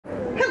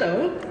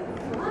Hello,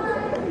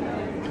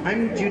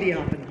 I'm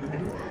JudyO.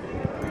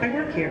 I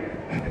work here.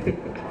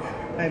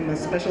 I'm a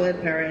special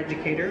ed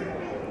paraeducator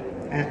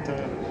at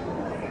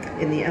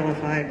in the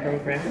LFI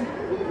program,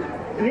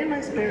 and in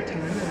my spare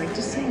time I like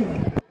to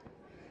sing.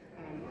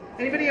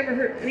 Anybody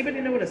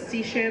know what a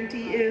sea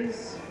shanty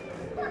is?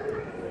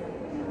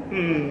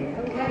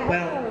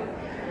 Well,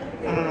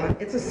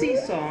 it's a sea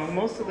song.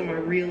 Most of them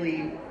are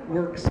really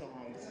work songs.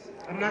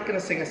 I'm not going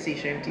to sing a sea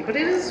shanty, but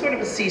it is sort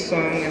of a sea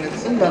song, and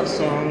it's a love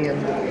song,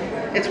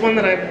 and it's one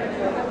that I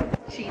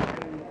cheat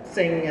and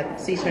sing at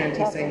sea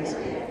shanty sings.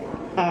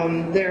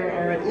 There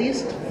are at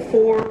least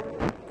 4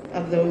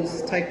 of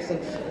those types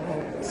of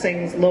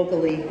sings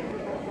locally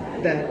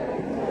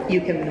that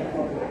you can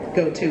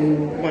go to.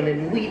 One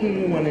in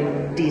Wheaton, one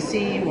in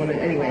DC, one in,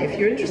 anyway, if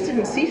you're interested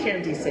in sea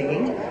shanty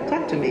singing,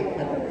 talk to me.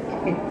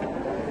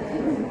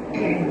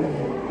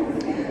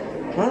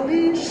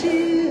 Polly,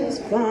 she is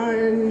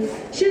fine,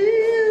 she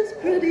is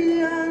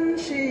pretty and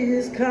she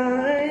is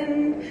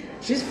kind.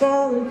 She's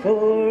fallen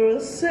for a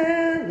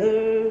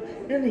sailor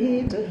and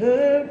he to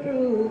her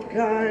proved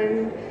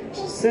kind.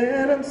 She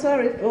said, I'm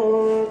sorry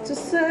for to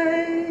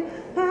say,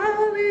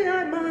 Polly,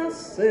 I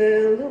must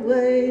sail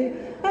away.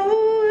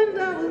 Oh, and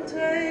I will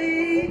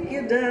take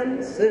you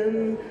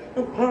dancing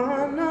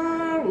upon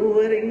our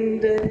wedding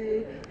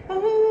day.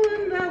 Oh,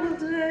 and I will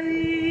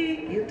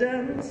take you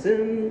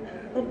dancing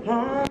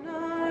upon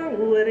our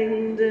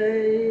wedding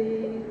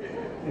day.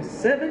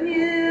 7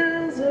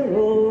 years or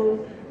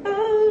old,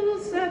 oh,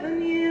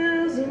 7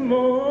 years or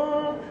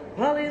more,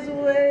 Polly's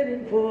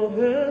waiting for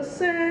her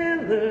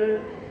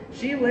sailor.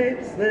 She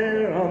waits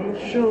there on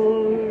the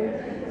shore.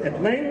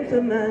 At length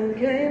a man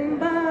came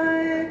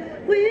by,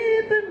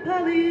 weeping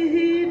Polly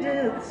he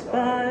did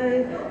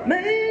spy.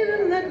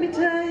 Maiden, let me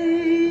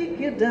take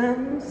you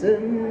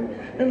dancing,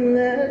 and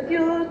let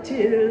your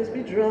tears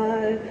be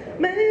dry.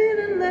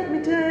 Maiden, let me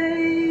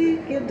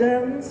take you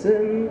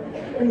dancing,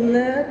 and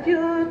let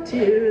your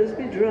tears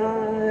be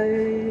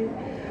dry.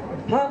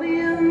 Polly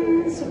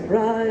in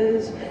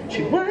surprise,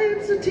 she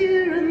wipes a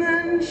tear and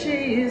then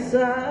she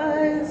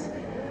sighs.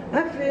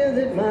 I fear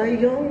that my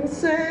young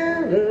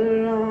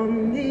sailor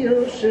on the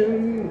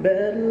ocean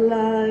bed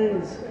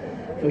lies.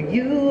 For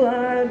you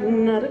I've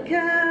not a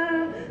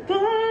care,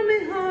 for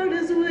me heart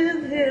is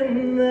with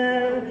him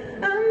there.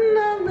 And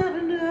I'll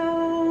never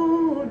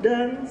know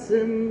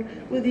dancing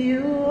with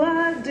you,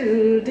 I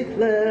do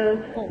declare.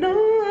 No,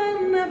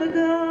 I'll never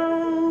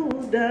go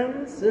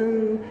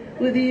dancing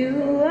with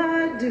you,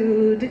 I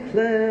do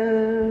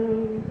declare.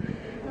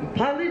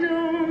 Polly,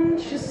 don't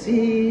you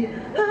see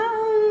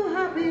how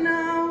happy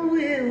now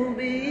we'll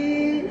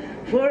be?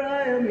 For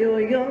I am your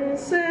young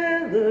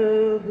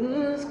sailor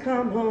who's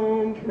come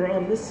home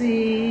from the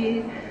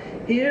sea.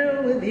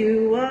 Here with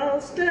you I'll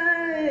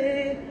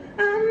stay,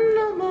 and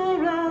no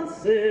more I'll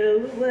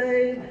sail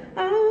away.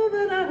 Oh,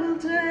 but I will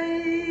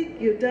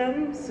take you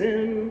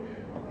dancing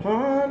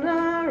upon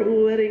our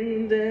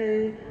wedding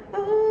day.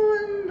 Oh,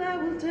 and I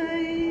will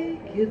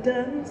take you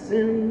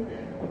dancing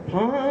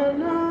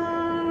upon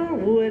our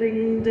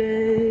wedding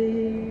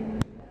day.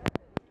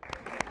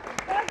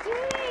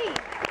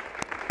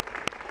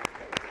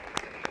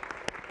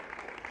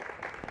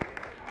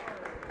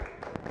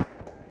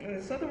 And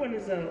this other one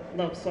is a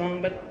love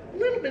song, but a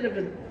little bit of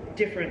a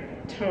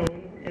different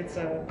tone. It's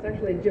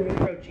actually a Jimmy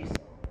Croce song.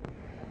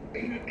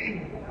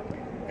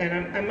 And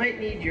I might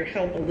need your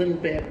help a little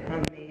bit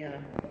on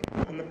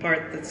the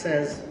part that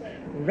says,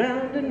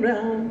 round and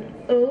round,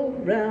 oh,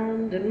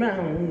 round and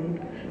round,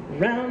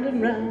 round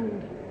and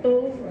round,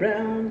 oh,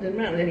 round and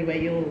round. Anyway,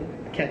 you'll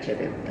catch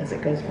it as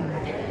it goes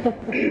by.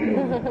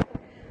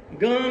 I'm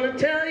gonna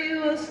tell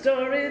you a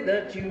story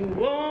that you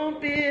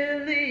won't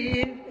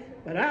believe,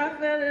 but I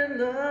fell in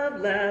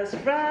love last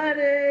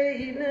Friday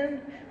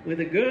evening with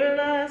a girl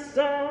I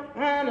saw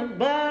on a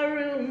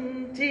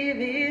barroom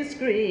TV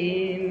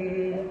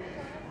screen.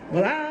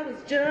 Well, I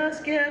was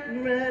just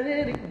getting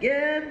ready to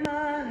get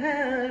my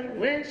hat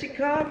when she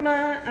caught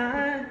my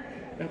eye.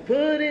 I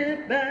put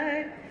it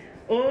back,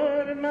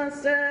 ordered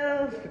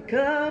myself a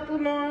couple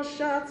more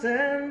shots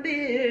and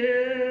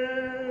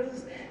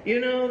beers. You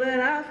know that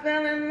I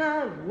fell in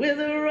love with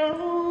a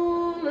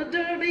roller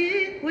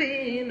derby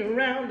queen,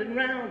 round and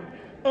round,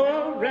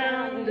 oh,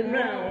 round and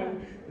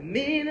round. The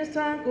meanest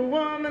hunk of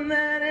woman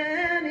that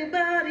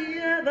anybody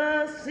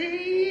ever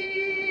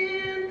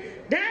seen.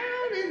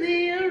 Down in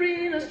the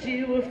arena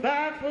she was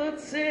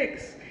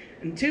 5'6"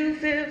 and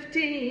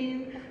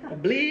 215. A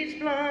bleached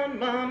blonde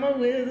mama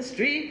with a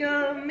streak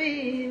of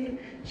mean.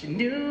 She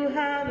knew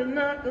how to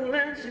knuckle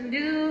and she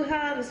knew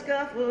how to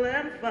scuffle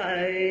and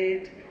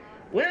fight.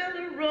 Well,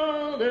 the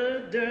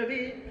roller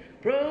derby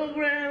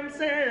program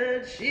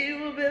said she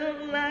will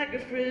build like a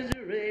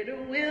refrigerator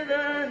with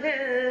a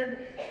head.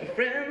 Her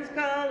friends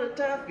call her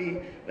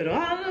Tuffy, but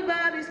all her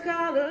bodies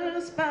call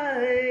her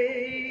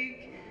Spike.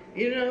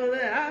 You know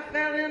that I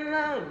fell in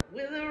love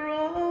with a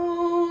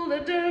roller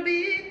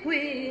derby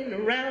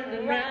queen, round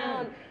and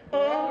round,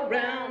 oh,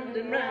 round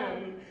and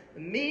round.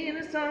 The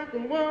meanest hunk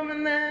of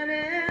woman that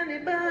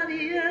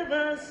anybody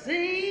ever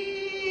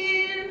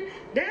seen.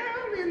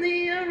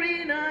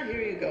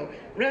 go.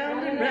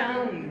 Round and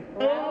round,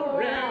 oh,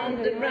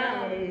 round and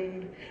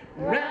round.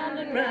 Round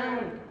and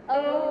round,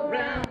 oh,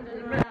 round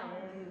and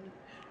round.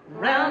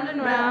 Round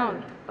and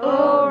round,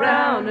 oh,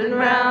 round and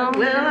round.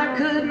 Well, I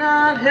could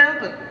not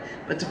help it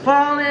but to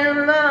fall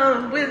in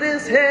love with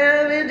this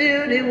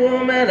heavy-duty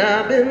woman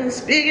I've been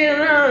speaking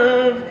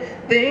of.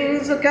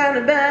 Things were kind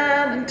of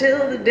bad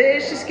until the day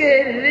she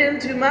skated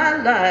into my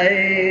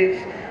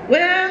life.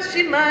 Well,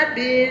 she might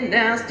be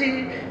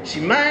nasty, she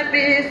might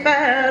be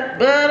fat,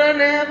 but I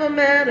never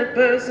met a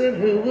person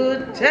who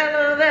would tell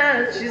her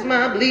that. She's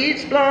my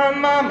bleach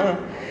blonde mama,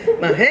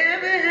 my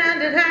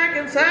heavy-handed hack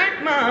and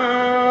sack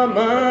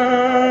mama.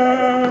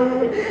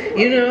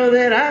 You know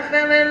that I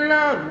fell in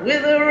love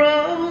with a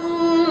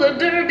roller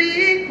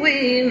derby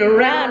queen.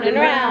 Round and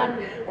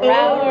round,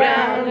 oh,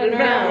 round and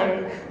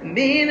round.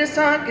 Meanest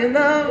honking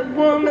love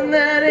woman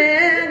that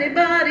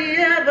anybody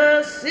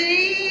ever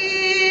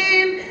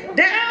seen.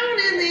 Down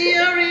in the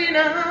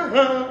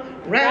arena,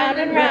 round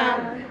and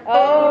round,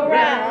 oh,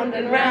 round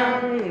and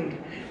round.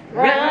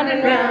 Round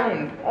and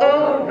round,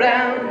 oh,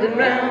 round and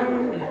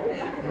round.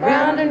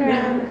 Round and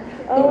round,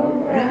 oh,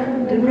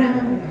 round and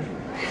round.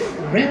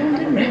 Round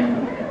and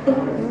round, oh,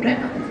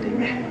 round and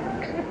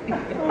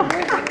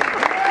round.